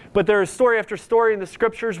there. But there is story after story in the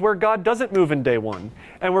scriptures where God doesn't move in day one,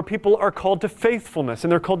 and where people are called to faithfulness,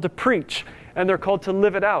 and they're called to preach, and they're called to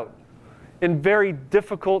live it out in very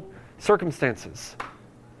difficult circumstances.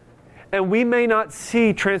 And we may not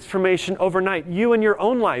see transformation overnight. You in your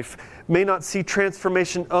own life may not see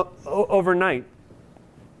transformation overnight.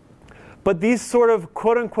 But these sort of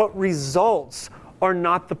quote-unquote results are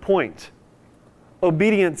not the point.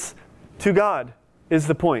 Obedience to God is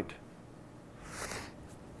the point.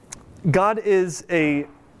 God is a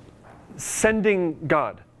sending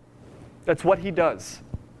God. That's what He does.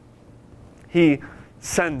 He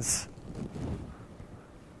sends.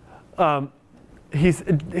 He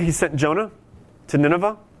sent Jonah to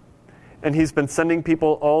Nineveh, and He's been sending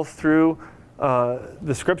people all through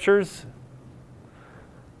the Scriptures.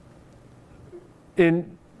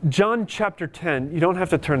 In John chapter 10, you don't have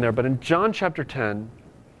to turn there, but in John chapter 10,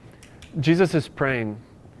 Jesus is praying,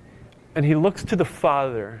 and He looks to the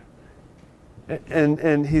Father,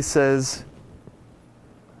 and He says,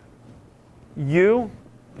 "You,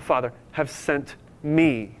 the Father, have sent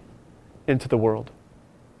me into the world."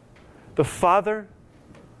 The Father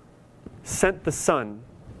sent the Son.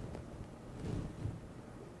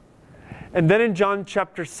 And then in John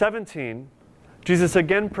chapter 17, Jesus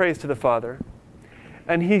again prays to the Father,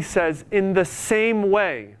 and He says, "In the same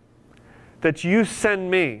way that you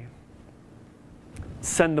send me,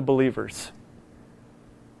 send the believers."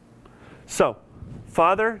 So,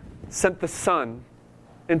 Father sent the Son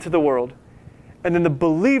into the world, and then the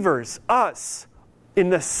believers, us, in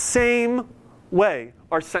the same way,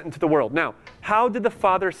 are sent into the world. Now, how did the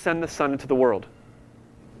Father send the Son into the world?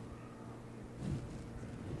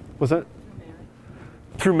 Was it?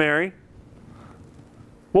 Through Mary.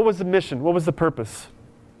 What was the mission? What was the purpose?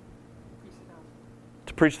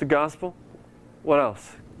 To preach the gospel? What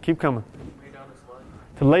else? Keep coming.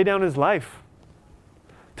 To lay down His life.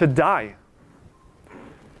 To die.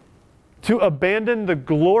 To abandon the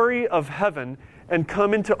glory of heaven and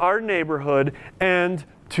come into our neighborhood and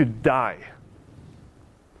to die.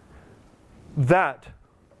 That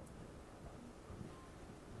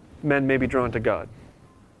men may be drawn to God.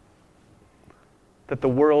 That the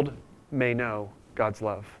world may know God's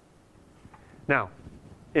love. Now,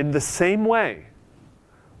 in the same way,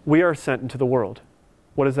 we are sent into the world.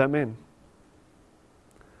 What does that mean?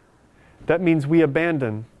 That means we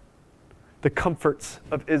abandon the comforts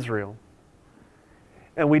of Israel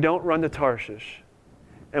and we don't run to Tarshish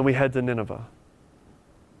and we head to Nineveh.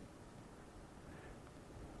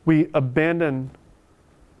 We abandon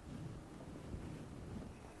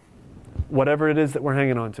whatever it is that we're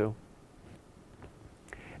hanging on to.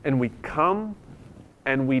 And we come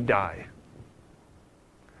and we die.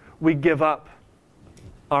 We give up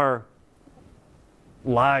our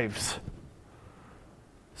lives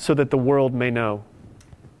so that the world may know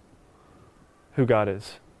who God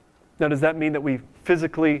is. Now, does that mean that we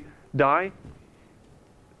physically die?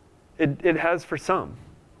 It has for some.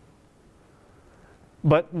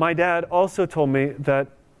 But my dad also told me that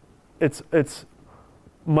it's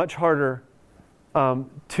much harder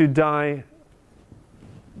to die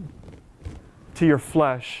to your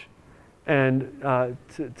flesh and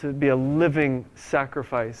to be a living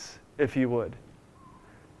sacrifice, if you would.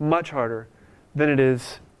 Much harder than it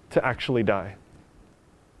is to actually die.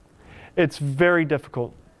 It's very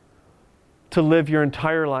difficult to live your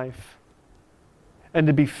entire life and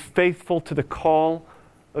to be faithful to the call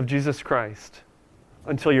of Jesus Christ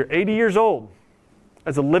until you're 80 years old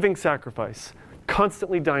as a living sacrifice,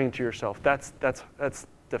 constantly dying to yourself. That's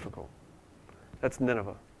difficult. That's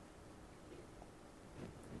Nineveh.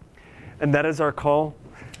 And that is our call.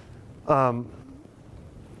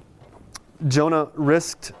 Jonah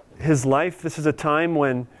risked his life. This is a time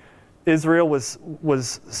when Israel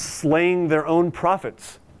was slaying their own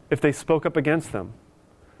prophets if they spoke up against them.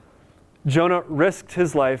 Jonah risked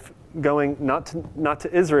his life going not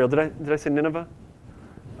to Israel. Did I say Nineveh?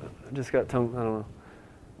 I just got tongue. I don't know.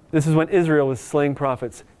 This is when Israel was slaying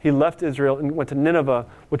prophets. He left Israel and went to Nineveh,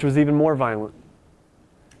 which was even more violent.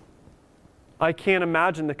 I can't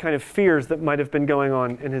imagine the kind of fears that might have been going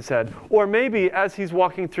on in his head. Or maybe as he's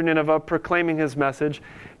walking through Nineveh, proclaiming his message,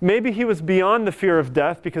 maybe he was beyond the fear of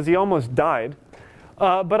death because he almost died.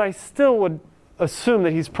 But I still would assume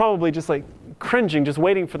that he's probably just like cringing, just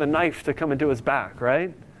waiting for the knife to come into his back,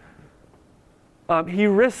 right? He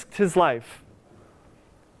risked his life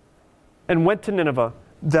and went to Nineveh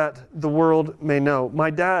that the world may know.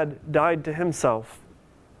 My dad died to himself,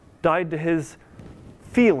 died to his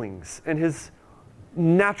feelings and his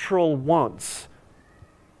natural wants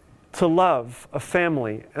to love a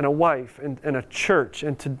family and a wife and a church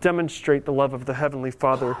and to demonstrate the love of the Heavenly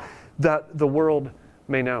Father that the world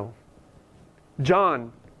may know.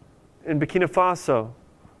 John in Burkina Faso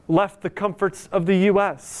left the comforts of the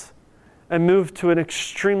U.S. and moved to an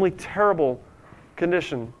extremely terrible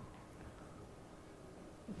condition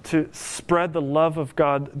to spread the love of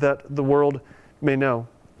God that the world may know.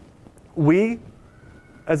 We,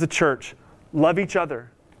 as a church, love each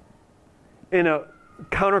other in a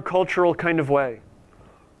countercultural kind of way.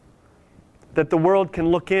 That the world can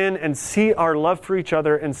look in and see our love for each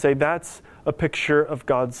other and say, that's a picture of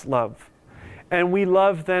God's love. And we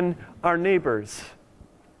love then our neighbors.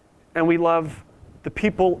 And we love the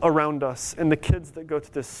people around us and the kids that go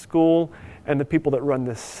to this school and the people that run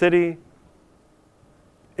this city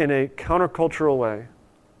in a countercultural way.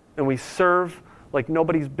 And we serve like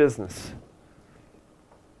nobody's business,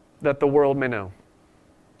 that the world may know.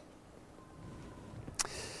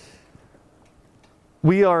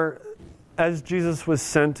 We are, as Jesus was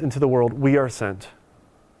sent into the world, we are sent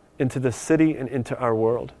into the city and into our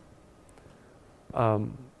world.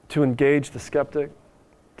 To engage the skeptic,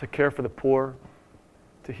 to care for the poor,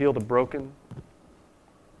 to heal the broken,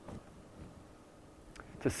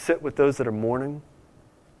 to sit with those that are mourning.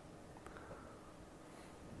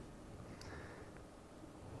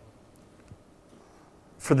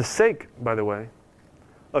 For the sake, by the way,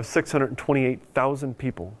 of 628,000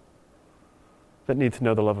 people that need to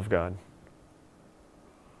know the love of God.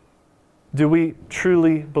 Do we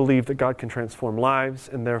truly believe that God can transform lives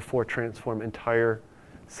and therefore transform entire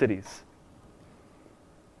cities?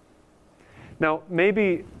 Now,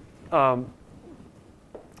 maybe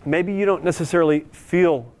you don't necessarily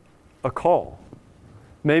feel a call.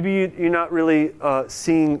 Maybe you're not really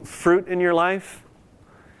seeing fruit in your life.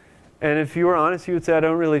 And if you were honest, you would say, I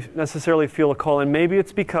don't really necessarily feel a call. And maybe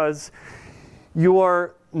it's because you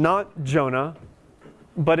are not Jonah,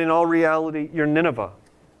 but in all reality, you're Nineveh.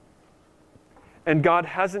 And God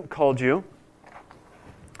hasn't called you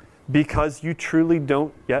because you truly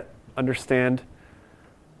don't yet understand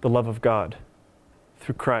the love of God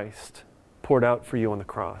through Christ poured out for you on the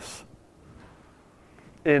cross.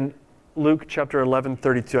 In Luke chapter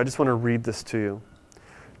 11:32, I just want to read this to you.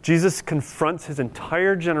 Jesus confronts his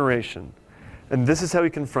entire generation, and this is how he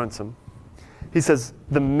confronts them. He says,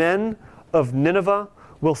 the men of Nineveh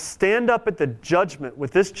will stand up at the judgment with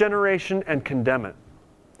this generation and condemn it.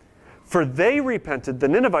 For they repented, the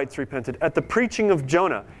Ninevites repented, at the preaching of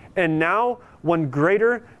Jonah, And now one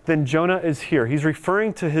greater than Jonah is here. He's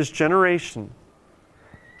referring to his generation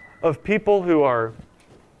of people who are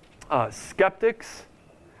skeptics.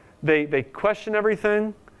 They question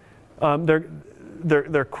everything.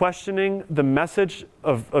 They're questioning the message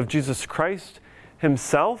of Jesus Christ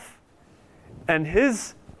himself. And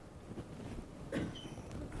his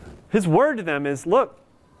word to them is, look,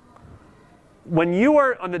 when you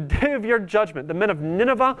are on the day of your judgment, the men of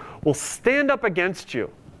Nineveh will stand up against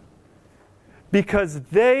you because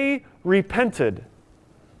they repented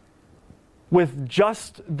with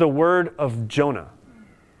just the word of Jonah.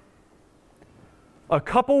 A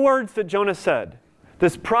couple words that Jonah said.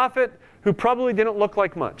 This prophet who probably didn't look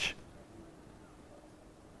like much.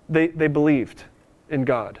 They believed in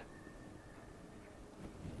God.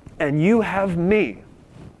 And you have me,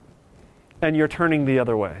 and you're turning the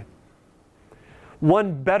other way.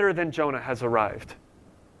 One better than Jonah has arrived,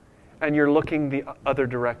 and you're looking the other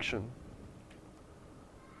direction.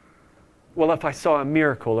 Well, if I saw a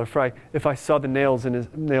miracle, or if I saw the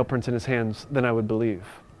nail prints in his hands, then I would believe.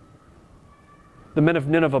 The men of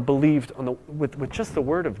Nineveh believed with just the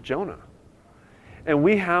word of Jonah. And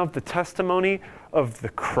we have the testimony of the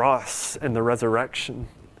cross and the resurrection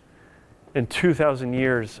and 2,000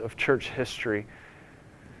 years of church history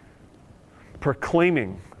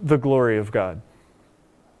proclaiming the glory of God.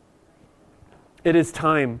 It is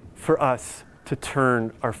time for us to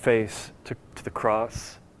turn our face to the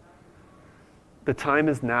cross. The time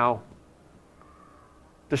is now.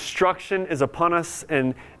 Destruction is upon us,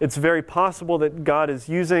 and it's very possible that God is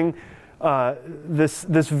using this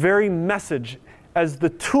very message as the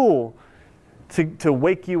tool to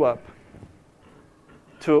wake you up,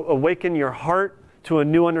 to awaken your heart to a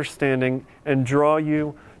new understanding and draw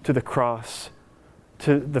you to the cross,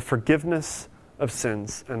 to the forgiveness of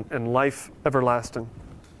sins and life everlasting.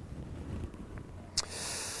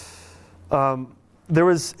 There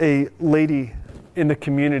was a lady in the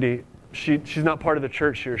community. She's not part of the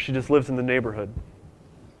church here. She just lives in the neighborhood.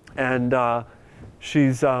 And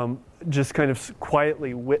she's just kind of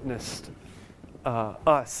quietly witnessed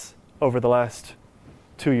us over the last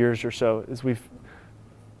 2 years or so as we've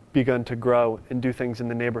begun to grow and do things in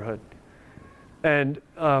the neighborhood. And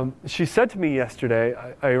she said to me yesterday,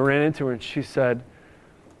 I ran into her and she said,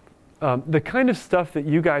 the kind of stuff that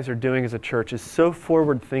you guys are doing as a church is so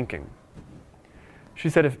forward thinking. She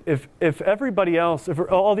said, if everybody else, if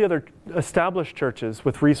all the other established churches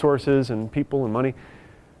with resources and people and money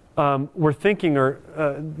were thinking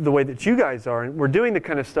the way that you guys are, and we're doing the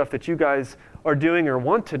kind of stuff that you guys are doing or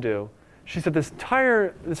want to do, she said this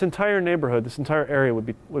entire neighborhood, this entire area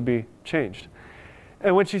would be changed.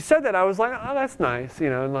 And when she said that, I was like, oh, that's nice,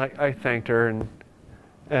 and like I thanked her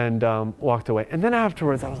and walked away. And then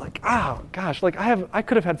afterwards, I was like, oh gosh, like I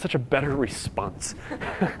could have had such a better response.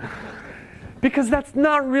 Because that's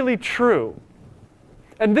not really true.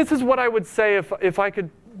 And this is what I would say if I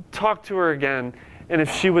could talk to her again, and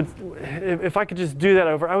if I could just do that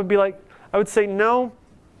over, I would say no.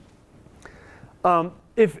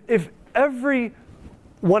 If every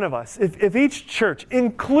one of us, if each church,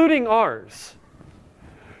 including ours,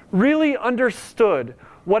 really understood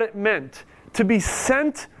what it meant to be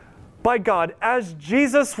sent by God as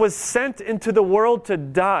Jesus was sent into the world to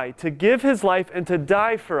die, to give his life and to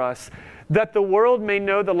die for us, that the world may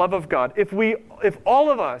know the love of God. If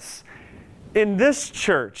all of us in this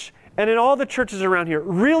church and in all the churches around here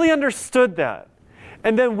really understood that,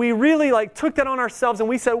 and then we really took that on ourselves and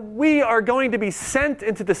we said, we are going to be sent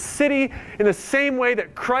into the city in the same way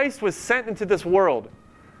that Christ was sent into this world.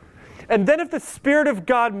 And then if the Spirit of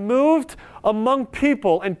God moved among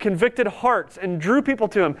people and convicted hearts and drew people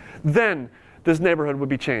to him, then this neighborhood would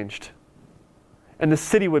be changed. And the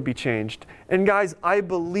city would be changed. And guys, I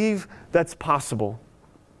believe that's possible.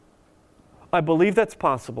 I believe that's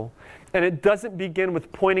possible. And it doesn't begin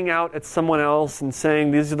with pointing out at someone else and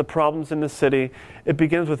saying, these are the problems in the city. It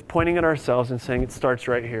begins with pointing at ourselves and saying, it starts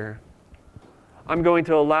right here. I'm going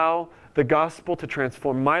to allow the gospel to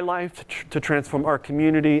transform my life, to transform our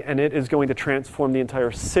community, and it is going to transform the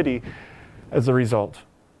entire city as a result.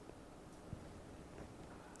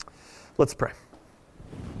 Let's pray.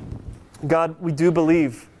 God, we do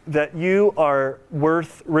believe that you are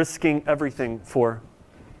worth risking everything for.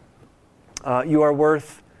 You are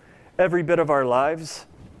worth every bit of our lives.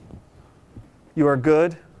 You are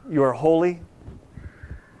good. You are holy.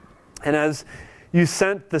 And as you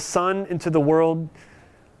sent the Son into the world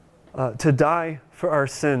to die for our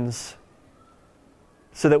sins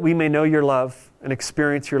so that we may know your love and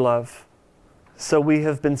experience your love, so we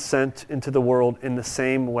have been sent into the world in the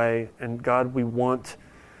same way. And God, we want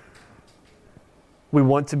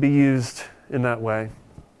to be used in that way.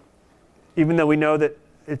 Even though we know that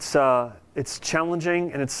it's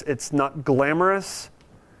challenging and it's not glamorous,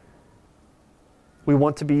 we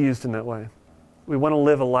want to be used in that way. We want to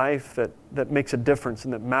live a life that makes a difference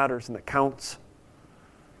and that matters and that counts.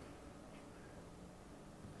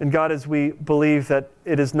 And God, as we believe that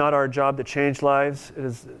it is not our job to change lives, it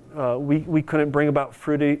is we couldn't bring about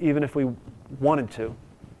fruit even if we wanted to.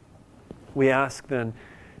 We ask then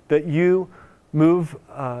that you move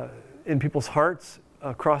in people's hearts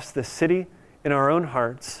across this city, in our own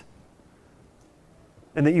hearts,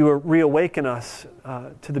 and that you will reawaken us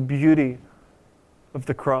to the beauty of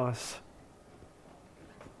the cross.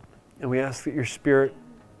 And we ask that your Spirit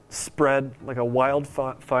spread like a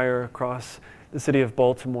wildfire across the city of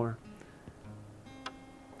Baltimore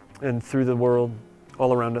and through the world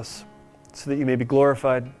all around us, so that you may be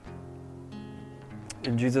glorified.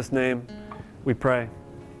 In Jesus' name we pray.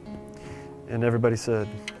 And everybody said,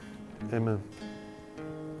 amen.